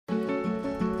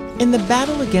In the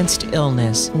battle against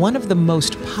illness, one of the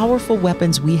most powerful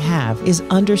weapons we have is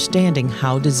understanding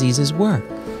how diseases work.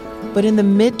 But in the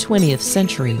mid-20th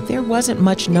century, there wasn't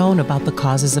much known about the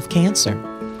causes of cancer.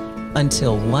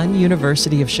 Until one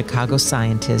University of Chicago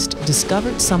scientist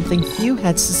discovered something few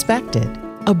had suspected,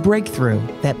 a breakthrough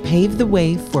that paved the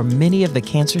way for many of the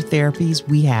cancer therapies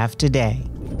we have today.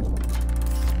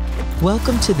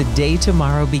 Welcome to The Day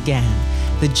Tomorrow Began,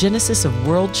 the genesis of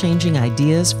world-changing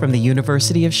ideas from the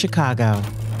University of Chicago.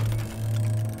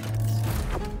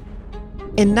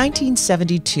 In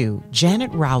 1972, Janet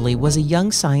Rowley was a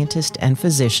young scientist and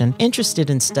physician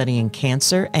interested in studying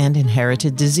cancer and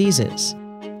inherited diseases.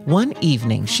 One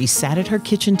evening, she sat at her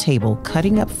kitchen table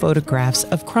cutting up photographs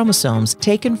of chromosomes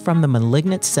taken from the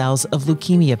malignant cells of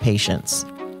leukemia patients.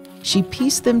 She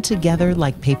pieced them together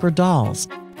like paper dolls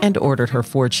and ordered her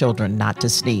 4 children not to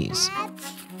sneeze.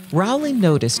 Rowley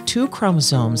noticed 2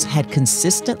 chromosomes had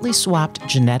consistently swapped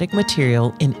genetic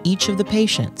material in each of the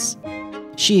patients.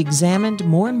 She examined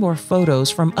more and more photos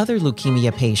from other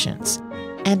leukemia patients,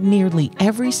 and nearly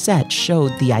every set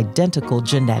showed the identical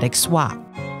genetic swap.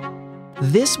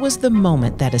 This was the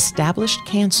moment that established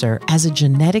cancer as a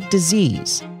genetic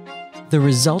disease, the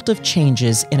result of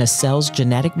changes in a cell's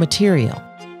genetic material,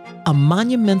 a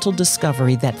monumental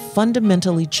discovery that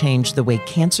fundamentally changed the way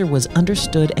cancer was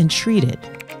understood and treated,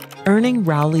 earning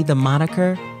Rowley the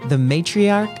moniker, the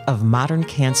matriarch of modern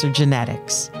cancer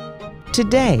genetics.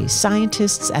 Today,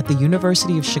 scientists at the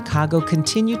University of Chicago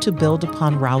continue to build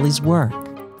upon Rowley's work,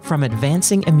 from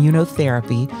advancing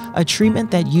immunotherapy, a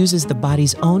treatment that uses the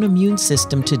body's own immune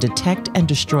system to detect and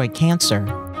destroy cancer,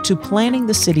 to planning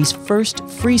the city's first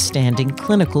freestanding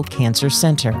clinical cancer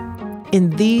center. In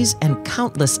these and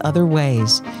countless other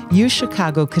ways,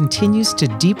 UChicago continues to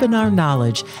deepen our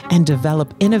knowledge and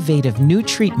develop innovative new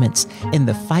treatments in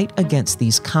the fight against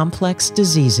these complex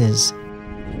diseases.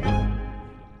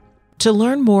 To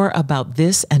learn more about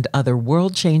this and other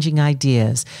world-changing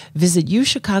ideas, visit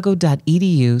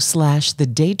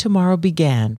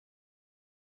uchicago.edu/thedaytomorrowbegan